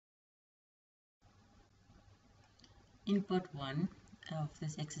In part 1 of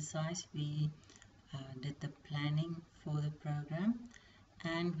this exercise, we did the planning for the program,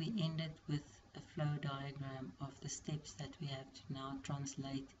 and we ended with a flow diagram of the steps that we have to now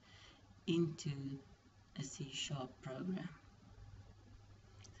translate into a C# program.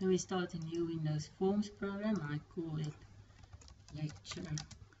 So we start a new Windows Forms program. I call it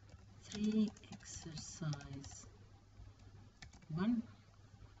Lecture3Exercise1, and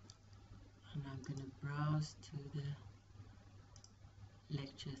I'm going to browse to the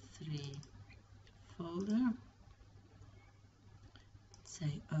Lecture 3 folder,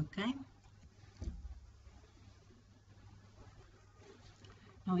 say OK.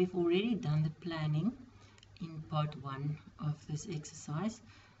 Now we've already done the planning in part 1 of this exercise.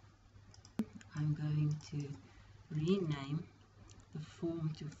 I'm going to rename the form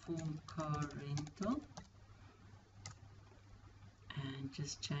to form car rental and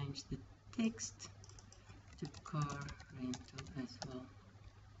just change the text to car rental as well.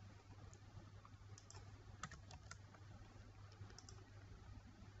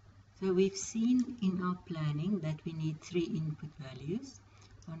 So we've seen in our planning that we need 3 input values,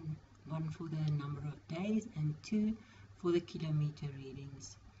 one for the number of days and 2 for the kilometer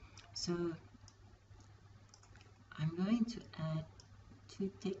readings. So I'm going to add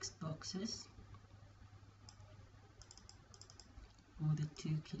 2 text boxes for the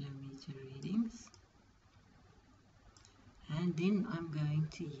 2 kilometer readings, and then I'm going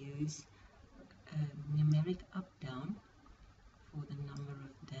to use a numeric up-down for the number of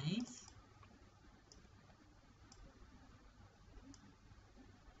days,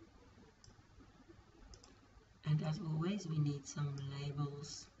 and as always we need some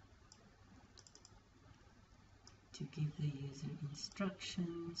labels to give the user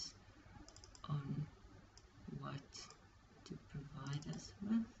instructions on what to provide us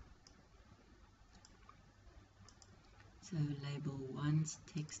with. So label 1's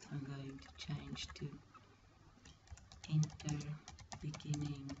text I'm going to change to enter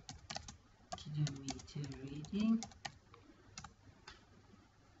beginning kilometer reading.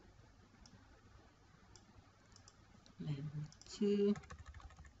 Label 2,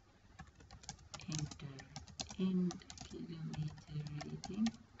 enter end kilometer reading.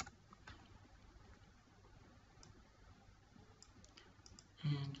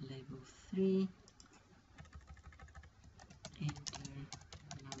 And label 3, enter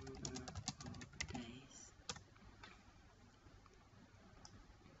number of days.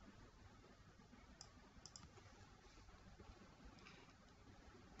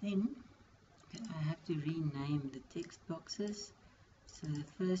 Then I have to rename the text boxes. So the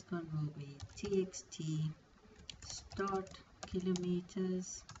first one will be txt start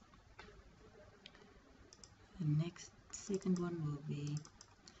kilometers. The second one will be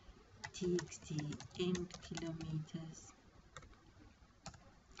txt end kilometers,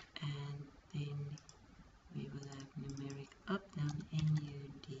 and then we will have numeric up down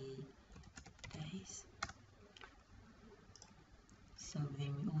nud days. So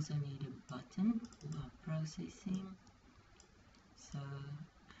then we also need a button for our processing. So,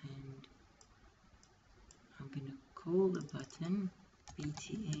 and I'm going to call the button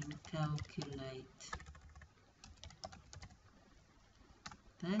btn calculate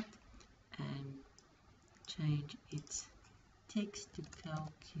that, and change its text to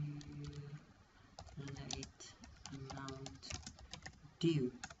calculate amount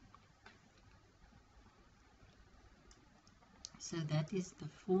due. So that is the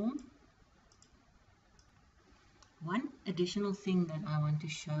form. One additional thing that I want to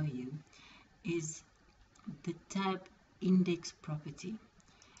show you is the tab index property.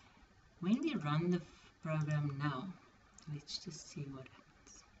 When we run the program now, let's just see what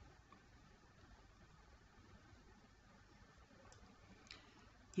happens.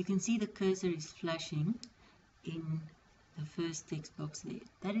 You can see the cursor is flashing in the first text box there.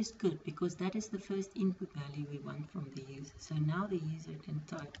 That is good because that is the first input value we want from the user. So now the user can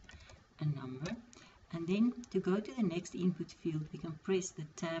type a number, and then to go to the next input field we can press the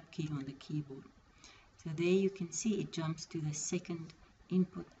tab key on the keyboard. So there you can see it jumps to the second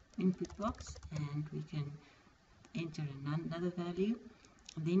input box, and we can enter another value,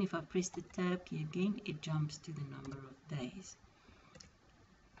 and then if I press the tab key again it jumps to the number of days.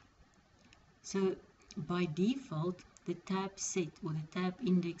 So by default the tab set or the tab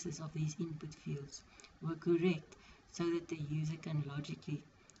indexes of these input fields were correct, so that the user can logically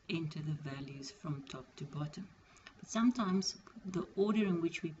enter the values from top to bottom. But sometimes the order in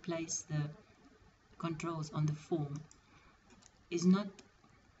which we place the controls on the form is not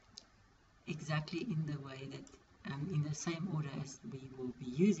exactly in the way that in the same order as we will be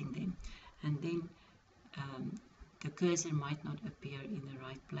using them, and then the cursor might not appear in the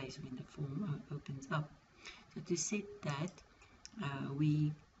right place when the form opens up. So to set that,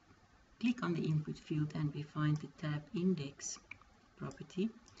 we click on the input field and we find the tab index property.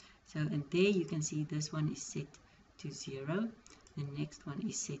 So, and there you can see this one is set to 0, the next one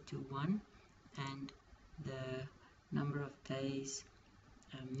is set to 1, and the number of days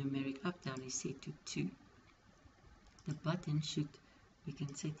numeric up down is set to 2. The button we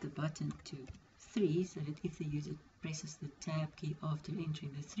can set the button to 3, so that if the user presses the tab key after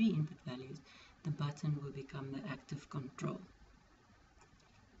entering the 3 input values, the button will become the active control.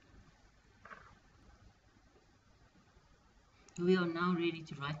 We are now ready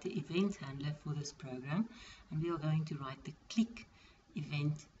to write the events handler for this program, and we are going to write the click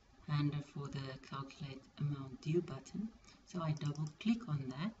event handler for the calculate amount due button. So I double click on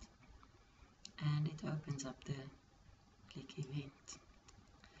that and it opens up the click event.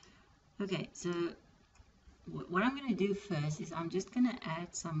 Okay, so what I'm going to do first is I'm just going to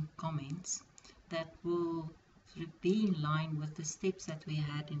add some comments that will sort of be in line with the steps that we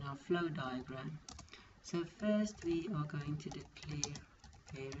had in our flow diagram. So first we are going to declare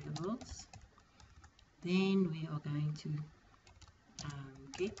variables, then we are going to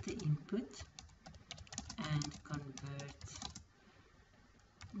get the input and convert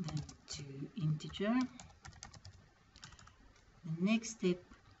them to integer. The next step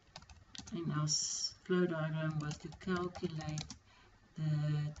in our flow diagram was to calculate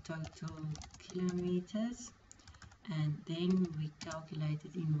the total kilometers, and then we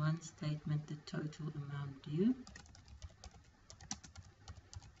calculated in one statement the total amount due.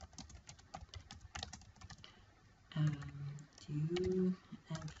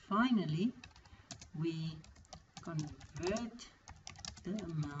 And finally we convert the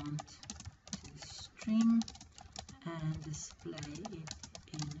amount to string and display it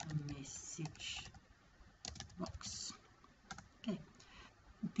in a message box. Okay,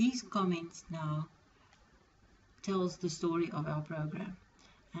 these comments now tells the story of our program,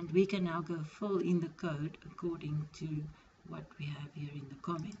 and we can now go full in the code according to what we have here in the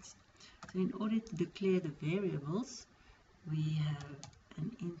comments. So in order to declare the variables, we have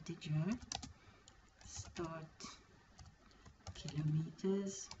an integer start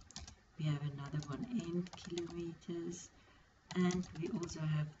kilometers, we have another one end kilometers, and we also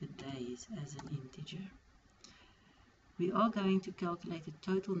have the days as an integer. We are going to calculate the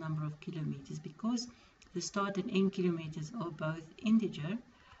total number of kilometers. Because the start and end kilometers are both integer,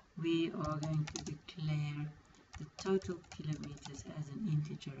 we are going to declare the total kilometers as an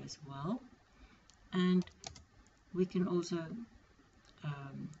integer as well, and we can also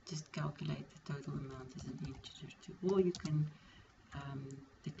just calculate the total amount as an integer too, or you can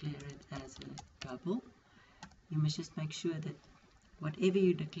declare it as a double. You must just make sure that whatever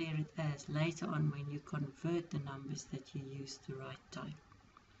you declare it as, later on when you convert the numbers, that you use the right type.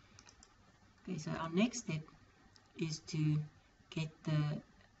 Okay, so our next step is to get the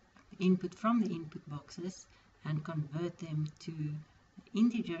input from the input boxes and convert them to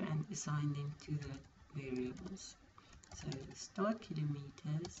integer and assign them to the variables. So the start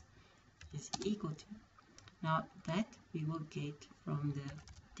kilometers is equal to, now that we will get from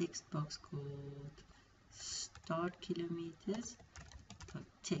the text box called start kilometers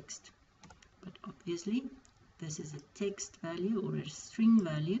text, but obviously this is a text value or a string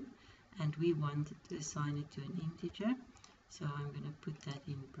value, and we want to assign it to an integer, so I'm going to put that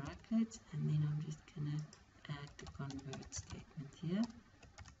in brackets, and then I'm just going to add the convert statement here.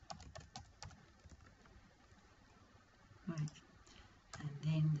 Right, and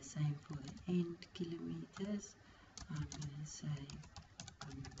then the same for the end kilometers. I'm going to say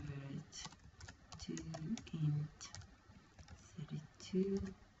convert to int 32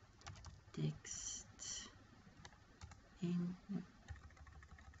 text end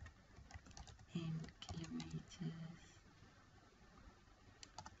kilometers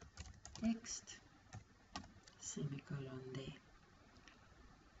text semicolon there.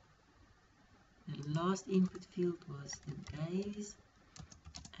 The last input field was the days,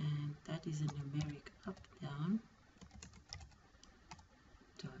 and that is a numeric up down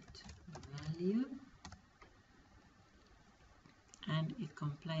dot value, and it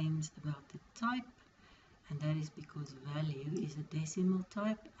complains about the type, and that is because value is a decimal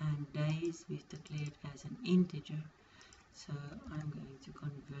type and days we've declared as an integer. So I'm going to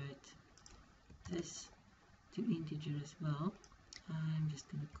convert this to integer as well. I'm just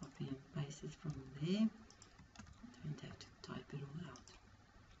going to copy and paste it from there. I don't have to type it all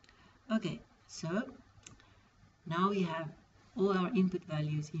out. Okay, so now we have all our input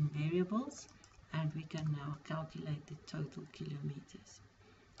values in variables, and we can now calculate the total kilometers.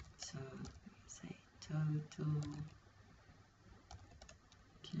 So say total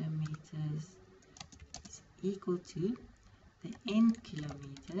kilometers is equal to the end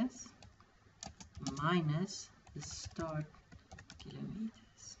kilometers minus the start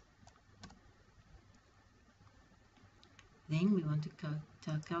kilometers. Then we want to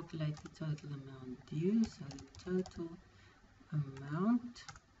calculate the total amount due. So the total amount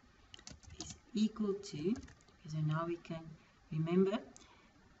is equal to, so now we can remember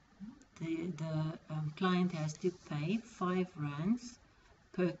the client has to pay 5 rands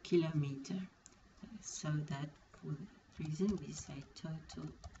per kilometer. So that for that reason we say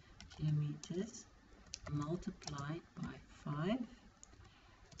total kilometers multiplied by 5.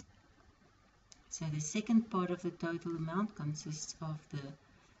 So the second part of the total amount consists of the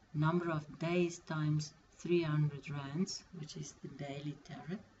number of days times 300 rands, which is the daily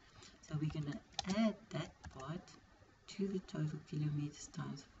tariff. So we're going to add that part to the total kilometers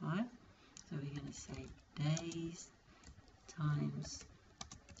times 5. So we're going to say days times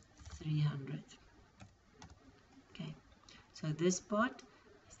 300. Okay, so this part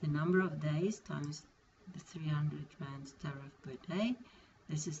is the number of days times the 300 rands tariff per day.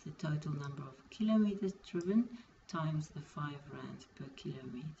 This is the total number of kilometers driven times the 5 rands per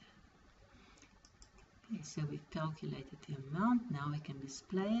kilometer. Okay, so we've calculated the amount. Now we can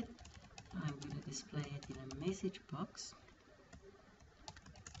display it. I'm going to display it in a message box.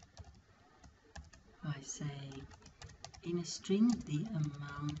 I say in a string the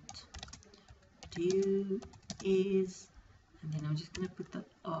amount due is, and then I'm just going to put the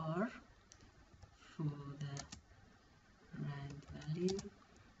R for the rand value.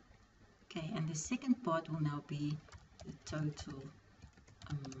 Okay, and the second part will now be the total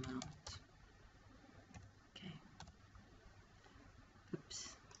amount. Okay. Oops.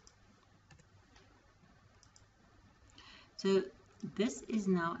 So this is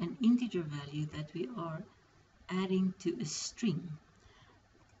now an integer value that we are adding to a string.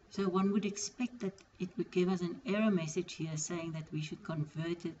 So one would expect that it would give us an error message here saying that we should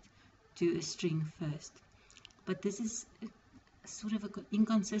convert it to a string first. But this is sort of an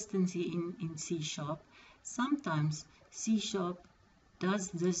inconsistency in C#. Sometimes C# does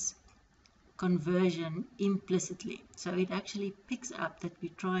this conversion implicitly. So it actually picks up that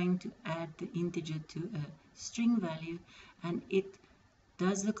we're trying to add the integer to a string value, and it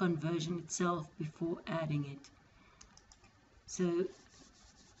does the conversion itself before adding it. So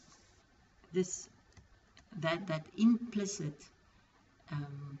that implicit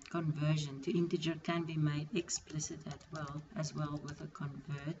conversion to integer can be made explicit as well with a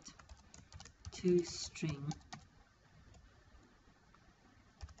convert to string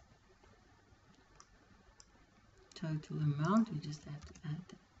total amount. We just have to add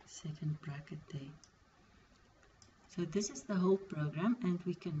the second bracket there. So this is the whole program, and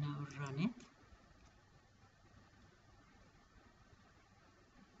we can now run it.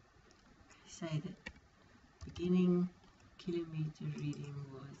 Say that beginning kilometer reading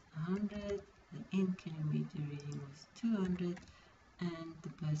was 100, the end kilometer reading was 200, and the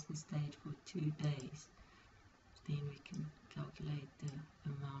person stayed for 2 days. Then we can calculate the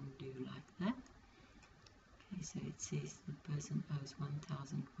amount due like that. Okay, so it says the person owes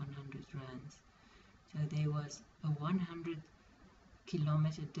 1,100 rands. So there was a 100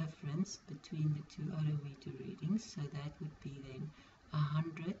 kilometer difference between the two odometer readings. So that would be then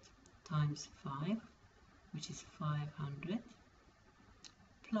 100 times 5, which is 500,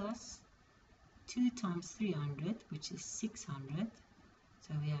 plus 2 times 300, which is 600.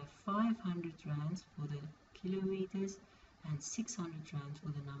 So we have 500 rands for the kilometers and 600 rands for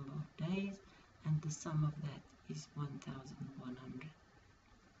the number of days, and the sum of that is 1,100.